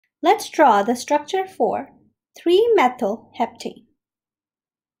Let's draw the structure for 3-methyl-heptane.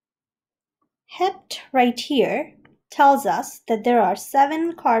 Hept right here tells us that there are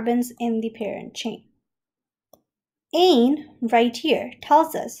 7 carbons in the parent chain. Ane right here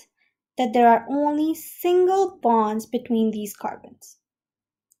tells us that there are only single bonds between these carbons.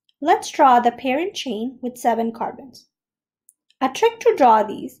 Let's draw the parent chain with 7 carbons. A trick to draw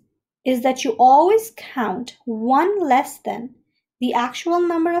these is that you always count one less than the actual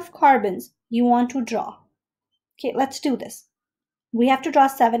number of carbons you want to draw. Okay, let's do this. We have to draw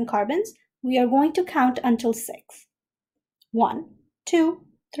 7 carbons. We are going to count until 6. 1, 2,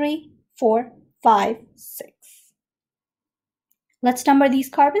 3, 4, 5, 6. Let's number these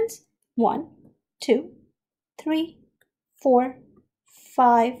carbons. 1, 2, 3, 4,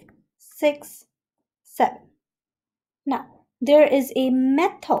 5, 6, 7. Now, there is a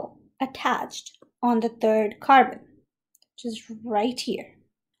methyl attached on the 3rd carbon, which is right here.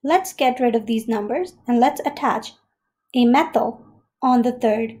 Let's get rid of these numbers and let's attach a methyl on the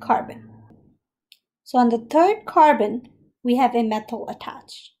 3rd carbon. So on the 3rd carbon, we have a methyl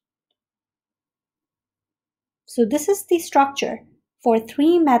attached. So this is the structure for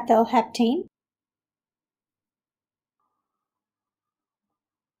 3-methyl-heptane.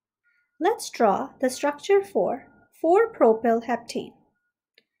 Let's draw the structure for 4-propyl-heptane.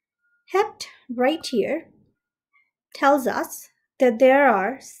 Hept right here tells us that there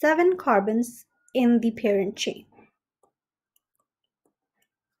are 7 carbons in the parent chain.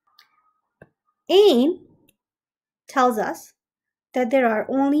 Ane tells us that there are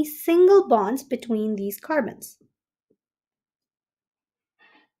only single bonds between these carbons.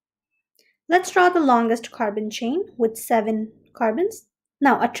 Let's draw the longest carbon chain with 7 carbons.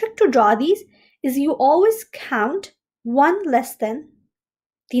 Now, a trick to draw these is you always count one less than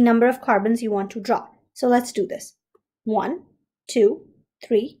the number of carbons you want to draw. So let's do this. 1, 2,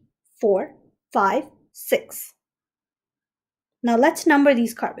 3, 4, 5, 6. Now let's number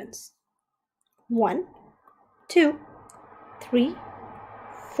these carbons. 1, 2, 3,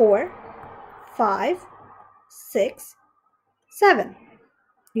 4, 5, 6, 7.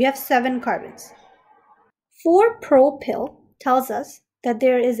 You have 7 carbons. 4-propyl tells us that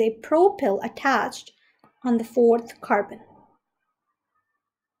there is a propyl attached on the 4th carbon.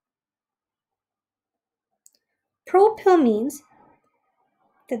 Propyl means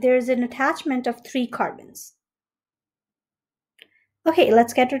that there is an attachment of 3 carbons. Okay,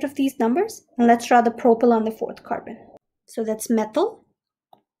 let's get rid of these numbers and let's draw the propyl on the 4th carbon. So that's methyl,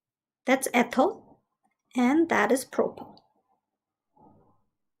 that's ethyl, and that is propyl.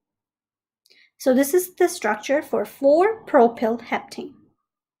 So this is the structure for 4-propyl-heptane.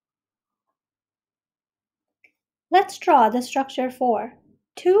 Let's draw the structure for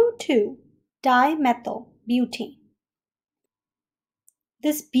 2,2-dimethylbutane.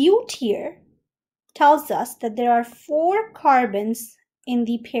 This but here tells us that there are 4 carbons in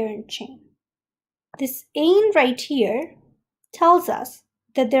the parent chain. This ane right here tells us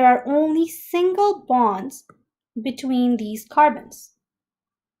that there are only single bonds between these carbons.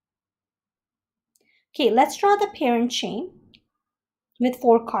 Okay, let's draw the parent chain with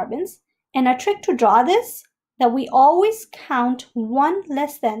 4 carbons. And a trick to draw this, that we always count one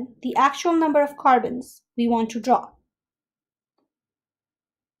less than the actual number of carbons we want to draw.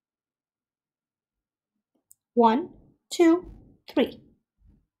 1, 2, 3.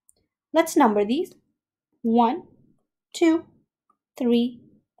 Let's number these. 1, 2, 3,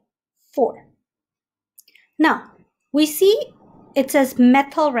 4. Now, we see it says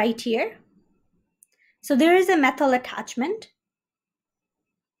methyl right here. So there is a methyl attachment.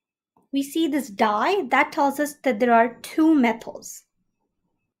 We see this di, that tells us that there are 2 methyls.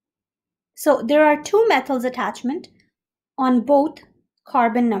 So there are 2 methyls attachment on both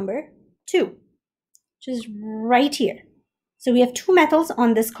carbon number 2, which is right here. So we have 2 methyls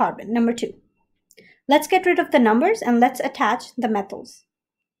on this carbon, number 2. Let's get rid of the numbers and let's attach the methyls.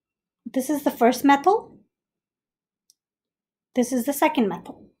 This is the first methyl. This is the second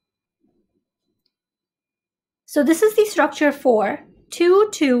methyl. So this is the structure for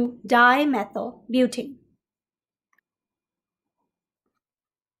 2,2-dimethylbutane.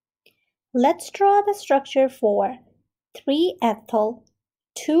 Let's draw the structure for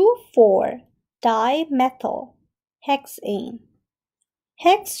 3-ethyl-2,4-dimethylhexane.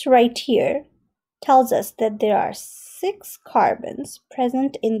 Hex right here tells us that there are 6 carbons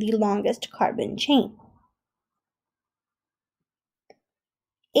present in the longest carbon chain.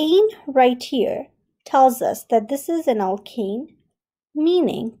 Ane right here tells us that this is an alkane,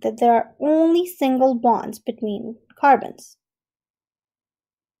 meaning that there are only single bonds between carbons.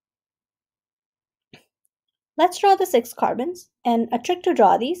 Let's draw the 6 carbons, and a trick to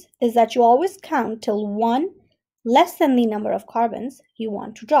draw these is that you always count till 1 less than the number of carbons you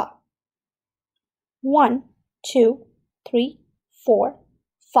want to draw. 1, 2, 3, 4,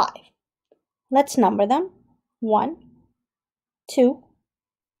 5. Let's number them. 1, 2,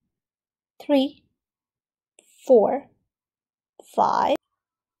 3, 4, 5,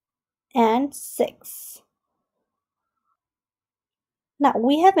 and 6. Now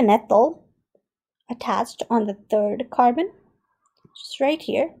we have an ethyl attached on the 3rd carbon, just right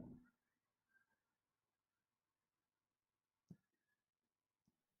here.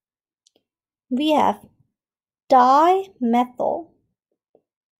 We have dimethyl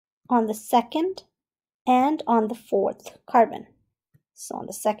on the 2nd and on the 4th carbon. So on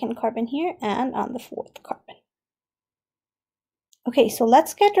the 2nd carbon here and on the 4th carbon. Okay, so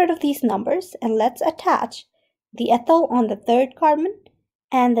let's get rid of these numbers and let's attach the ethyl on the 3rd carbon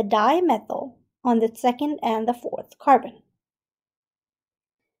and the dimethyl on the 2nd and the 4th carbon.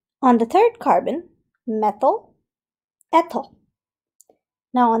 On the 3rd carbon, methyl, ethyl.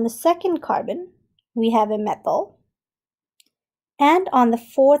 Now on the 2nd carbon, we have a methyl, and on the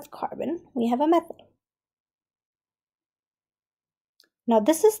 4th carbon, we have a methyl. Now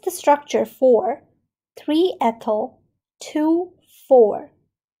this is the structure for 3-ethyl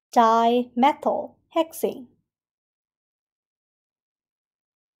 2,4-dimethyl hexane.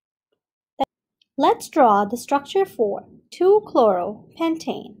 Let's draw the structure for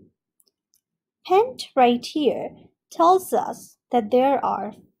 2-chloropentane. Pent right here tells us that there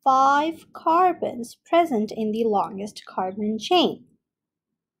are 5 carbons present in the longest carbon chain.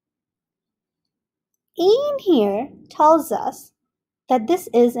 Ene here tells us that this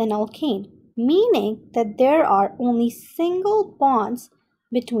is an alkane, meaning that there are only single bonds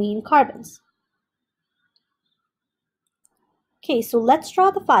between carbons. Okay, so let's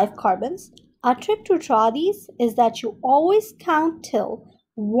draw the 5 carbons. Our trick to draw these is that you always count till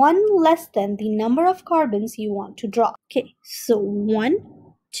 1 less than the number of carbons you want to draw. Okay, so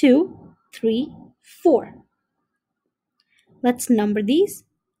 1, 2, 3, 4. Let's number these.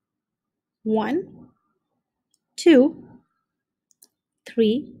 1, 2,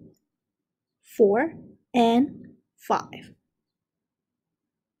 3, 4, and 5.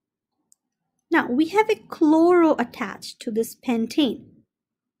 Now we have a chloro attached to this pentane.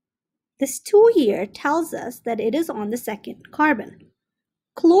 This 2 here tells us that it is on the 2nd carbon.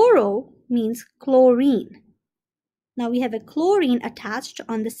 Chloro means chlorine. Now we have a chlorine attached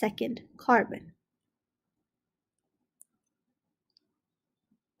on the 2nd carbon.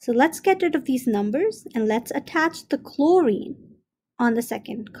 So let's get rid of these numbers and let's attach the chlorine on the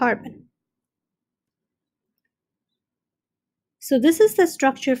 2nd carbon. So this is the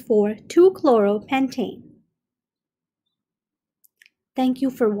structure for 2-chloropentane. Thank you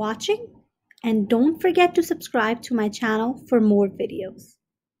for watching, and don't forget to subscribe to my channel for more videos.